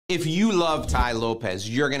If you love Ty Lopez,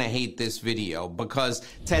 you're going to hate this video because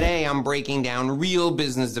today I'm breaking down real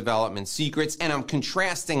business development secrets and I'm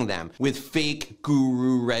contrasting them with fake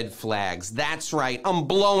guru red flags. That's right, I'm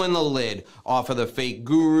blowing the lid off of the fake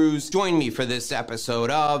gurus. Join me for this episode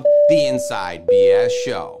of The Inside BS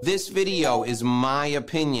Show. This video is my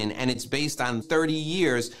opinion and it's based on 30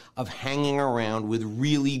 years of hanging around with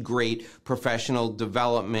really great professional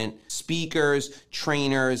development speakers,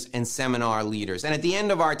 trainers, and seminar leaders. And at the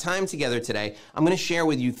end of our time together today, I'm going to share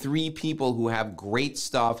with you 3 people who have great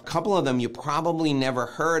stuff. A couple of them you probably never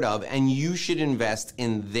heard of, and you should invest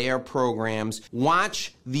in their programs.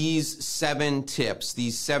 Watch these 7 tips,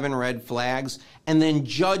 these 7 red flags, and then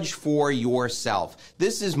judge for yourself.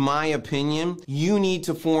 This is my opinion. You need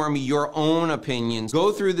to form your own opinions.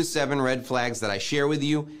 Go through the 7 red flags that I share with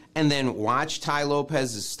you, and then watch Ty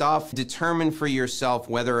Lopez's stuff. Determine for yourself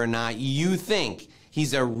whether or not you think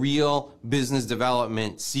he's a real business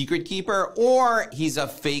development secret keeper or he's a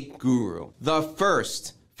fake guru. The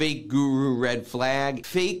first fake guru red flag: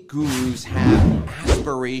 fake gurus have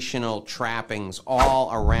aspirational trappings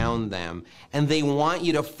all around them, and they want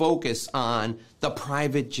you to focus on the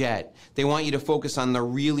private jet. They want you to focus on the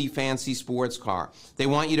really fancy sports car. They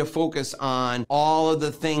want you to focus on all of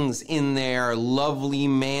the things in their lovely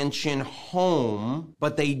mansion home,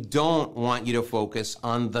 but they don't want you to focus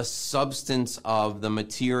on the substance of the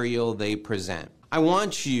material they present. I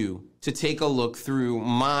want you to take a look through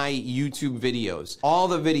my YouTube videos. All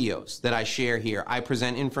the videos that I share here, I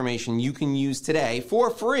present information you can use today for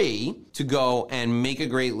free to go and make a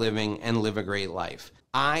great living and live a great life.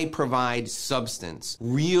 I provide substance.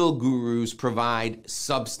 Real gurus provide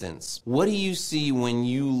substance. What do you see when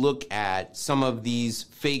you look at some of these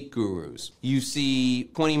fake gurus? You see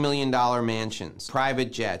 $20 million mansions,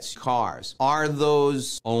 private jets, cars. Are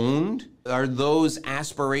those owned? Are those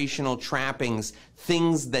aspirational trappings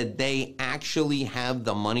things that they actually have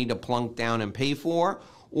the money to plunk down and pay for?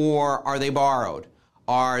 Or are they borrowed?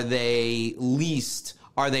 Are they leased?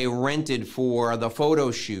 Are they rented for the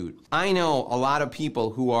photo shoot? I know a lot of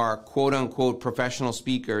people who are quote-unquote professional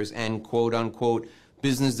speakers and quote-unquote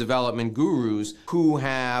business development gurus who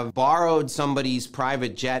have borrowed somebody's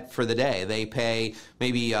private jet for the day. They pay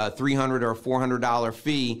maybe a $300 or $400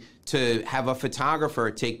 fee to have a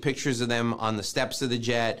photographer take pictures of them on the steps of the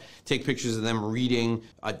jet, take pictures of them reading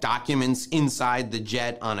documents inside the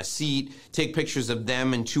jet on a seat, take pictures of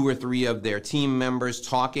them and 2 or 3 of their team members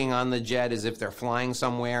talking on the jet as if they're flying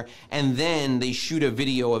somewhere, and then they shoot a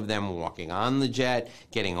video of them walking on the jet,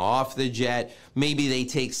 getting off the jet. Maybe they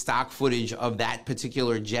take stock footage of that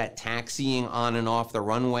particular jet taxiing on and off the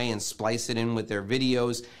runway and splice it in with their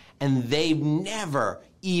videos, and they've never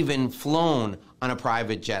even flown on a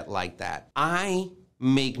private jet like that. I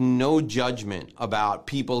make no judgment about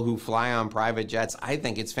people who fly on private jets. I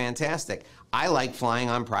think it's fantastic. I like flying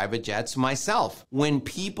on private jets myself. When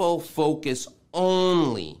people focus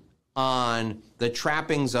only on the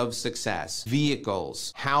trappings of success,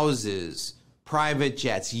 vehicles, houses, private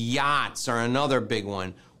jets, yachts are another big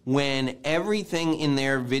one. When everything in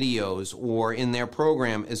their videos or in their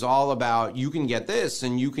program is all about you can get this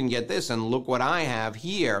and you can get this and look what I have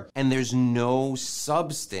here, and there's no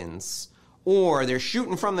substance, or they're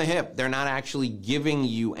shooting from the hip, they're not actually giving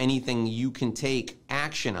you anything you can take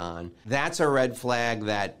action on, that's a red flag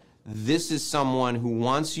that this is someone who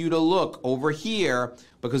wants you to look over here,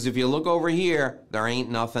 because if you look over here, there ain't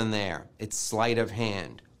nothing there. It's sleight of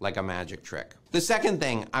hand, like a magic trick. The second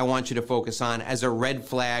thing I want you to focus on as a red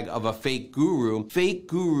flag of a fake guru: fake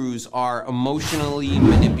gurus are emotionally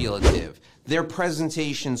manipulative. Their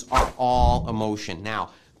presentations are all emotion.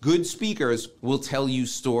 Now, good speakers will tell you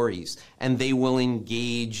stories and they will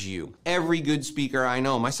engage you. Every good speaker I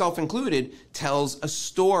know, myself included, tells a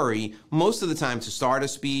story most of the time to start a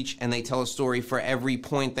speech, and they tell a story for every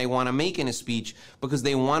point they want to make in a speech because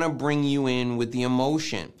they want to bring you in with the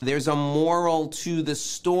emotion. There's a moral to the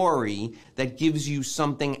story that gives you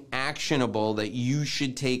something actionable that you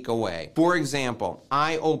should take away. For example,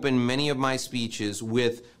 I open many of my speeches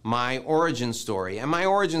with my origin story, and my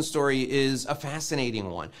origin story is a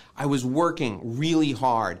fascinating one. I was working really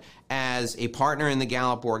hard as a partner in the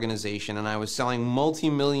Gallup organization, and I was selling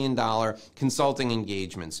multi-million-dollar consulting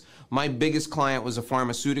engagements. My biggest client was a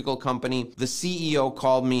pharmaceutical company. The CEO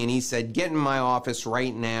called me and he said, "Get in my office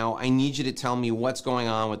right now. I need you to tell me what's going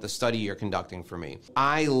on with the study you're conducting for me."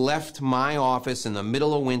 I left my office in the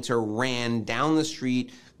middle of winter, ran down the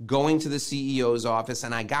street, going to the CEO's office,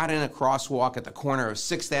 and I got in a crosswalk at the corner of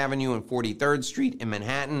 6th Avenue and 43rd Street in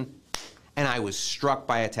Manhattan, and I was struck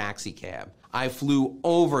by a taxi cab. I flew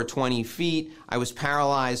over 20 feet. I was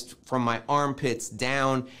paralyzed from my armpits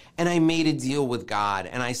down, and I made a deal with God.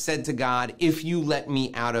 And I said to God, if you let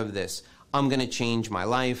me out of this, I'm going to change my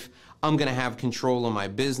life. I'm going to have control of my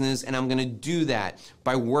business, and I'm going to do that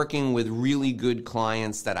by working with really good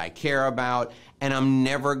clients that I care about, and I'm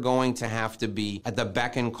never going to have to be at the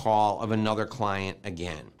beck and call of another client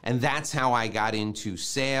again. And that's how I got into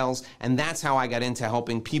sales, and that's how I got into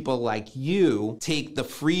helping people like you take the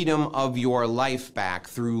freedom of your life back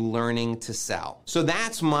through learning to sell. So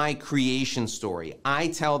that's my creation story. I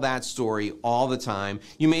tell that story all the time.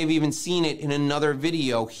 You may have even seen it in another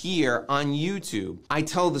video here on YouTube. I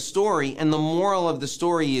tell the story, and the moral of the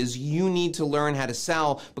story is you need to learn how to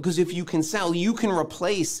sell, because if you can sell, you can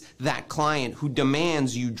replace that client who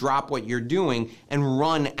demands you drop what you're doing and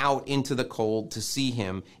run out into the cold to see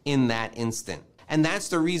him in that instant. And that's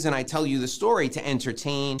the reason I tell you the story, to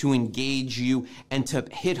entertain, to engage you, and to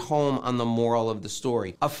hit home on the moral of the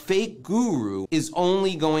story. A fake guru is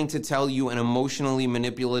only going to tell you an emotionally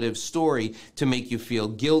manipulative story to make you feel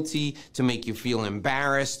guilty, to make you feel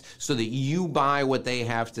embarrassed, so that you buy what they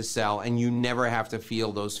have to sell and you never have to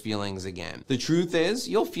feel those feelings again. The truth is,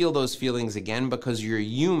 you'll feel those feelings again because you're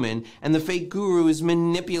human, and the fake guru is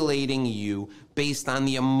manipulating you based on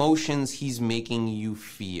the emotions he's making you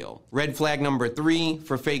feel. Red flag number 3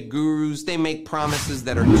 for fake gurus: they make promises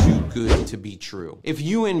that are too good to be true. If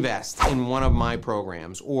you invest in one of my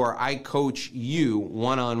programs, or I coach you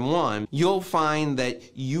one-on-one, you'll find that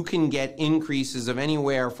you can get increases of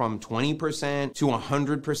anywhere from 20% to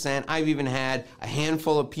 100%. I've even had a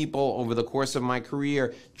handful of people over the course of my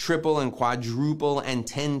career triple and quadruple and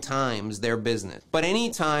 10 times their business. But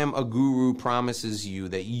anytime a guru promises you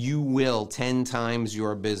that you will 10 times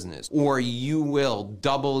your business, or you will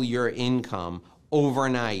double your income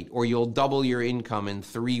overnight, or you'll double your income in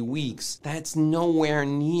 3 weeks, that's nowhere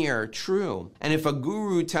near true. And if a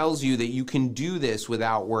guru tells you that you can do this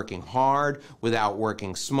without working hard, without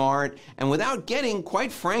working smart, and without getting,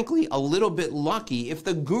 quite frankly, a little bit lucky, if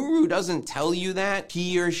the guru doesn't tell you that,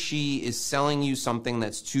 he or she is selling you something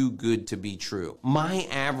that's too good to be true. My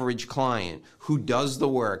average client who does the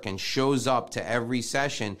work and shows up to every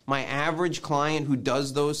session, my average client who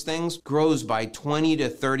does those things grows by 20 to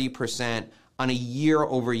 30% on a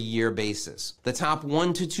year-over-year basis. The top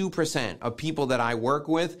 1 to 2% of people that I work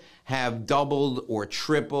with have doubled or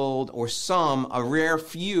tripled, or some, a rare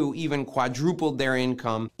few, even quadrupled their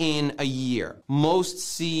income in a year. Most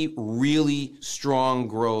see really strong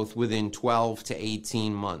growth within 12 to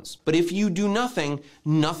 18 months. But if you do nothing,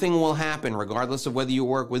 nothing will happen, regardless of whether you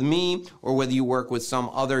work with me or whether you work with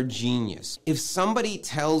some other genius. If somebody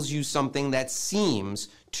tells you something that seems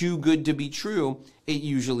too good to be true, it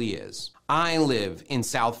usually is. I live in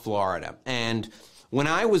South Florida, and when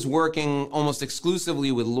I was working almost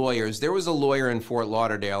exclusively with lawyers, there was a lawyer in Fort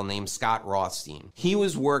Lauderdale named Scott Rothstein. He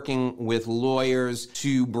was working with lawyers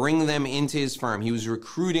to bring them into his firm. He was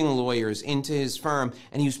recruiting lawyers into his firm,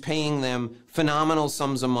 and he was paying them phenomenal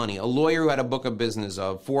sums of money. A lawyer who had a book of business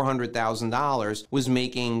of $400,000 was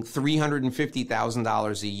making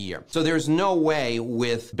 $350,000 a year. So there's no way,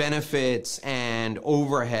 with benefits and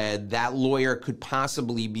overhead, that lawyer could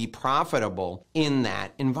possibly be profitable in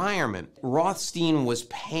that environment. Rothstein was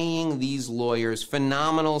paying these lawyers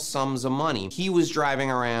phenomenal sums of money. He was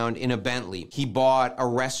driving around in a Bentley. He bought a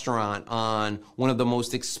restaurant on one of the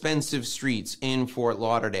most expensive streets in Fort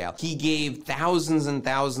Lauderdale. He gave thousands and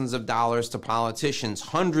thousands of dollars to politicians,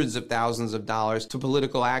 hundreds of thousands of dollars to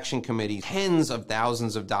political action committees, tens of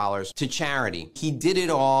thousands of dollars to charity. He did it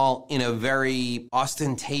all in a very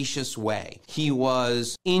ostentatious way. He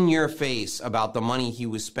was in your face about the money he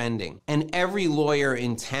was spending. And every lawyer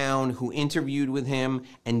in town who interviewed with him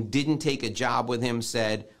and didn't take a job with him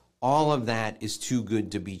said, all of that is too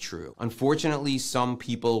good to be true. Unfortunately, some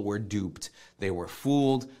people were duped. They were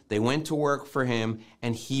fooled. They went to work for him,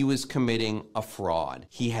 and he was committing a fraud.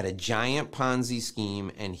 He had a giant Ponzi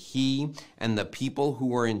scheme, and he and the people who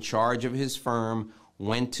were in charge of his firm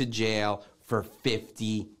went to jail for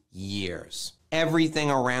 50 years.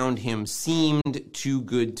 Everything around him seemed too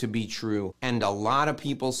good to be true, and a lot of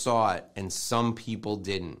people saw it, and some people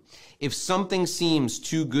didn't. If something seems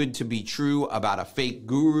too good to be true about a fake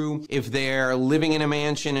guru, if they're living in a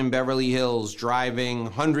mansion in Beverly Hills, driving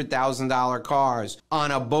 $100,000 cars, on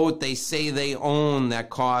a boat they say they own that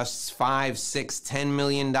costs $5, $6, $10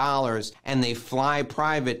 million, and they fly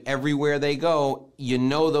private everywhere they go, you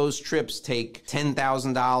know those trips take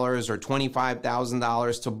 $10,000 or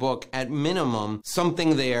 $25,000 to book at minimum.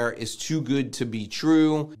 Something there is too good to be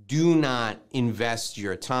true. Do not invest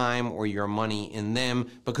your time or your money in them,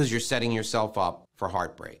 because you're setting yourself up for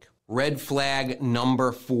heartbreak. Red flag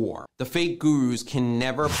number 4. The fake gurus can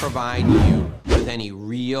never provide you with any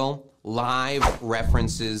real, live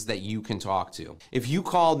references that you can talk to. If you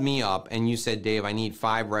called me up and you said, Dave, I need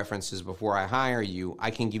 5 references before I hire you,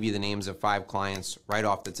 I can give you the names of 5 clients right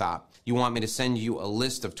off the top. You want me to send you a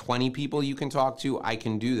list of 20 people you can talk to? I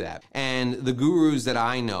can do that. And the gurus that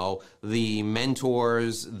I know, the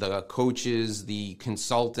mentors, the coaches, the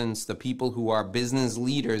consultants, the people who are business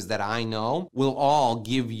leaders that I know will all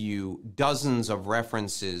give you dozens of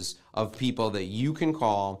references of people that you can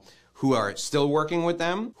call who are still working with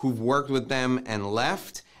them, who've worked with them and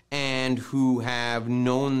left, and who have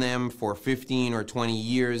known them for 15 or 20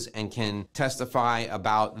 years and can testify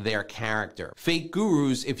about their character. Fake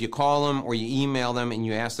gurus, if you call them or you email them and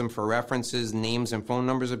you ask them for references, names and phone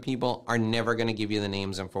numbers of people, are never going to give you the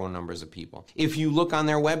names and phone numbers of people. If you look on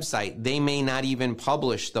their website, they may not even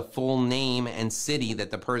publish the full name and city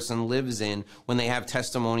that the person lives in when they have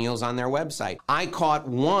testimonials on their website. I caught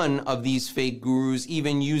one of these fake gurus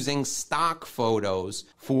even using stock photos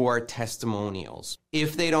for testimonials.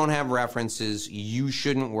 If they don't have references, you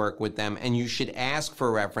shouldn't work with them, and you should ask for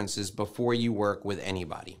references before you work with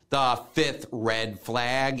anybody. The 5th red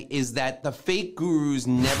flag is that the fake gurus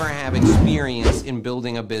never have experience in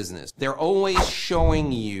building a business. They're always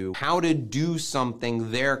showing you how to do something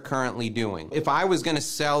they're currently doing. If I was going to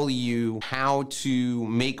sell you how to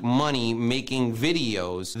make money making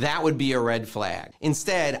videos, that would be a red flag.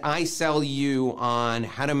 Instead, I sell you on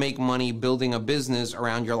how to make money building a business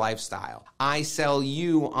around your lifestyle. I sell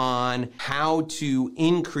you on how to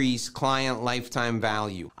increase client lifetime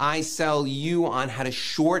value. I sell you on how to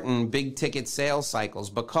shorten big ticket sales cycles,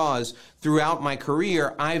 because throughout my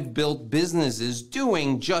career, I've built businesses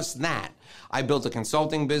doing just that. I built a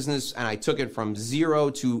consulting business and I took it from 0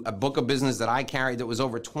 to a book of business that I carried that was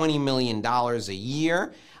over $20 million a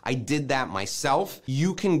year. I did that myself.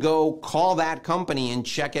 You can go call that company and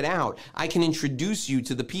check it out. I can introduce you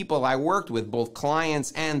to the people I worked with, both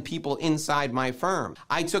clients and people inside my firm.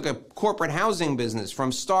 I took a corporate housing business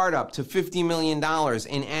from startup to $50 million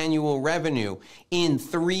in annual revenue in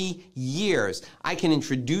 3 years. I can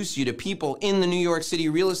introduce you to people in the New York City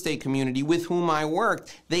real estate community with whom I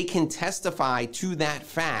worked. They can testify to that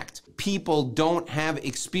fact. People don't have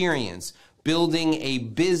experience building a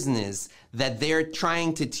business that they're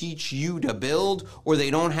trying to teach you to build, or they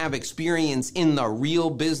don't have experience in the real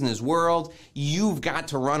business world. You've got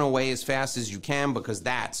to run away as fast as you can, because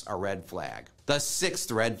that's a red flag. The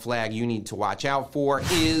 6th red flag you need to watch out for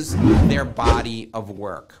is their body of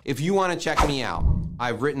work. If you want to check me out,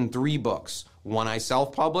 I've written 3 books. One I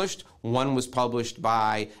self-published, one was published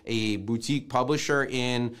by a boutique publisher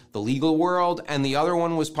in the legal world, and the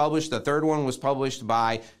third one was published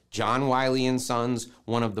by John Wiley & Sons,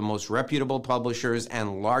 one of the most reputable publishers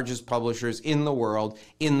and largest publishers in the world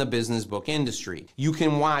in the business book industry. You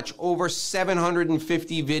can watch over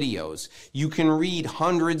 750 videos. You can read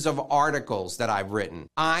hundreds of articles that I've written.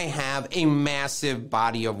 I have a massive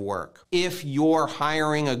body of work. If you're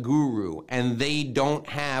hiring a guru and they don't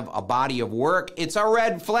have a body of work, it's a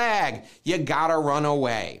red flag. You gotta run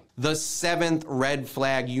away. The 7th red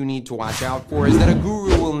flag you need to watch out for is that a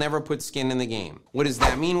guru will never put skin in the game. What does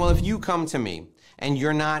that mean? Well, if you come to me and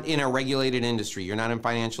you're not in a regulated industry, you're not in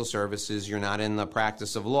financial services, you're not in the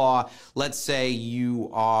practice of law, let's say you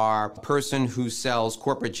are a person who sells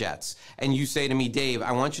corporate jets, and you say to me, Dave,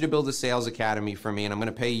 I want you to build a sales academy for me, and I'm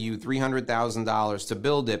going to pay you $300,000 to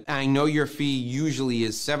build it. I know your fee usually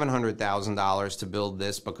is $700,000 to build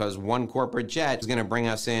this, because one corporate jet is going to bring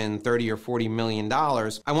us in $30 or $40 million.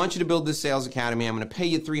 I want you to build this sales academy. I'm going to pay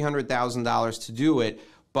you $300,000 to do it.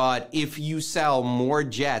 But if you sell more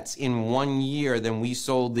jets in 1 year than we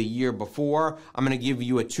sold the year before, I'm going to give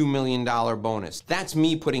you a $2 million bonus. That's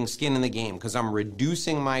me putting skin in the game, because I'm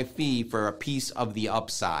reducing my fee for a piece of the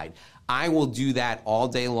upside. I will do that all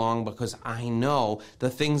day long, because I know the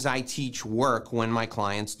things I teach work when my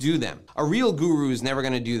clients do them. A real guru is never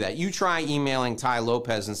going to do that. You try emailing Tai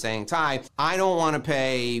Lopez and saying, Tai, I don't want to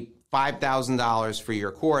pay $5,000 for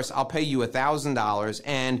your course. I'll pay you $1,000,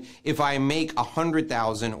 and if I make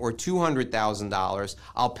 $100,000 or $200,000,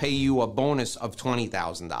 I'll pay you a bonus of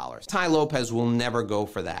 $20,000. Tai Lopez will never go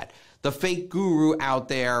for that. The fake guru out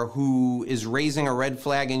there who is raising a red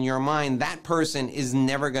flag in your mind, that person is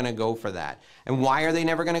never going to go for that. And why are they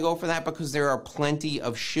never going to go for that? Because there are plenty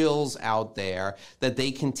of shills out there that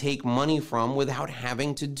they can take money from without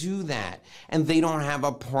having to do that. And they don't have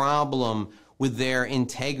a problem with their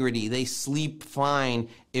integrity. They sleep fine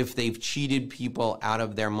if they've cheated people out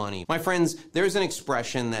of their money. My friends, there's an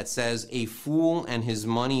expression that says a fool and his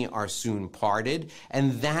money are soon parted,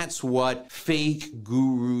 and that's what fake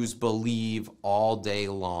gurus believe all day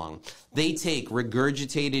long. They take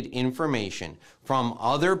regurgitated information from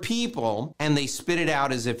other people and they spit it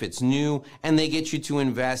out as if it's new, and they get you to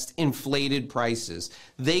invest inflated prices.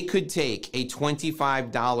 They could take a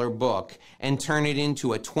 $25 book and turn it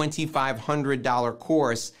into a $2,500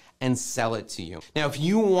 course and sell it to you. Now, if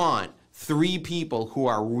you want 3 people who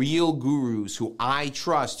are real gurus, who I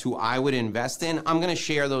trust, who I would invest in, I'm going to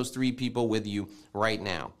share those 3 people with you right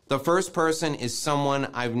now. The first person is someone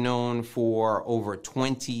I've known for over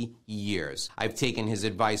 20 years. I've taken his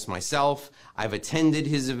advice myself, I've attended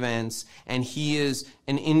his events, and he is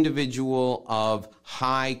an individual of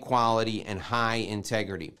high quality and high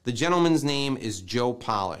integrity. The gentleman's name is Joe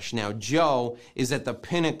Polish. Now, Joe is at the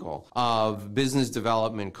pinnacle of business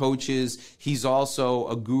development coaches. He's also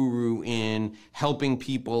a guru in helping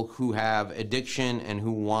people who have addiction and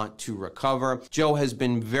who want to recover. Joe has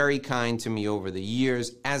been very kind to me over the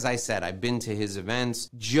years. As I said, I've been to his events.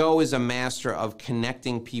 Joe is a master of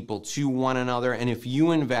connecting people to one another, and if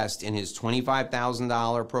you invest in his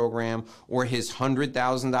 $25,000 program or his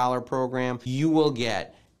 $100,000 program, you will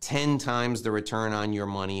get 10 times the return on your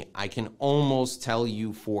money. I can almost tell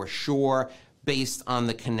you for sure, based on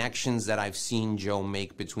the connections that I've seen Joe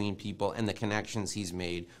make between people and the connections he's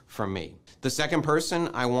made for me. The second person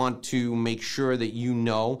I want to make sure that you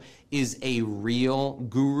know is a real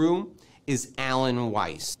guru is Alan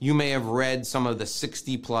Weiss. You may have read some of the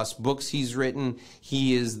 60-plus books he's written.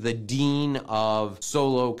 He is the dean of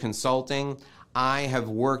solo consulting. I have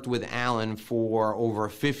worked with Alan for over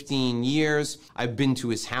 15 years. I've been to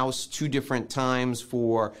his house 2 different times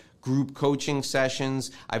for group coaching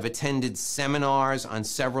sessions. I've attended seminars on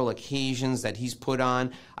several occasions that he's put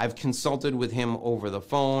on. I've consulted with him over the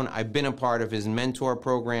phone. I've been a part of his mentor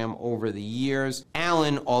program over the years.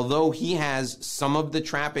 Alan, although he has some of the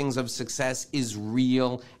trappings of success, is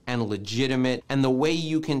real and legitimate. And the way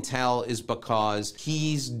you can tell is because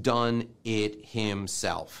he's done it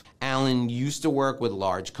himself. Alan used to work with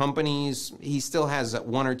large companies. He still has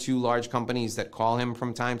 1 or 2 large companies that call him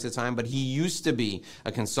from time to time, but he used to be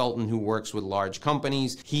a consultant who works with large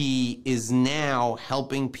companies. He is now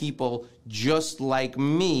helping people just like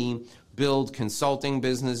me build consulting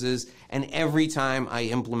businesses, and every time I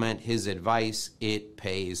implement his advice, it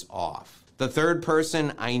pays off. The third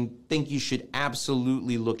person I think you should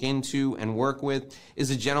absolutely look into and work with is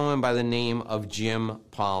a gentleman by the name of Jim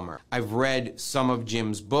Palmer. I've read some of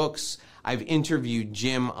Jim's books. I've interviewed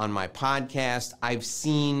Jim on my podcast. I've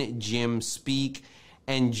seen Jim speak,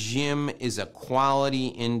 and Jim is a quality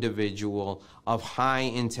individual of high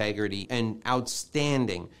integrity and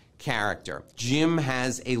outstanding character. Jim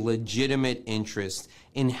has a legitimate interest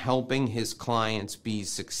in helping his clients be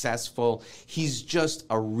successful. He's just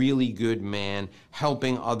a really good man,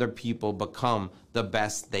 helping other people become the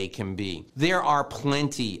best they can be. There are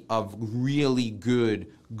plenty of really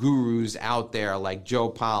good gurus out there like Joe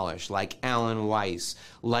Polish, like Alan Weiss,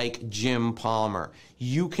 like Jim Palmer.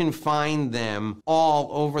 You can find them all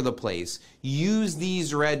over the place. Use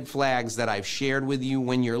these red flags that I've shared with you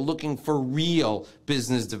when you're looking for real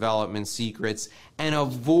business development secrets, and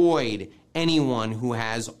avoid anyone who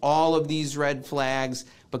has all of these red flags,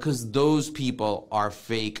 because those people are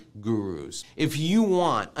fake gurus. If you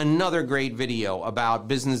want another great video about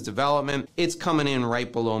business development, it's coming in right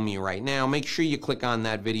below me right now. Make sure you click on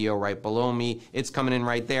that video right below me. It's coming in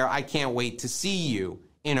right there. I can't wait to see you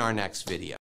in our next video.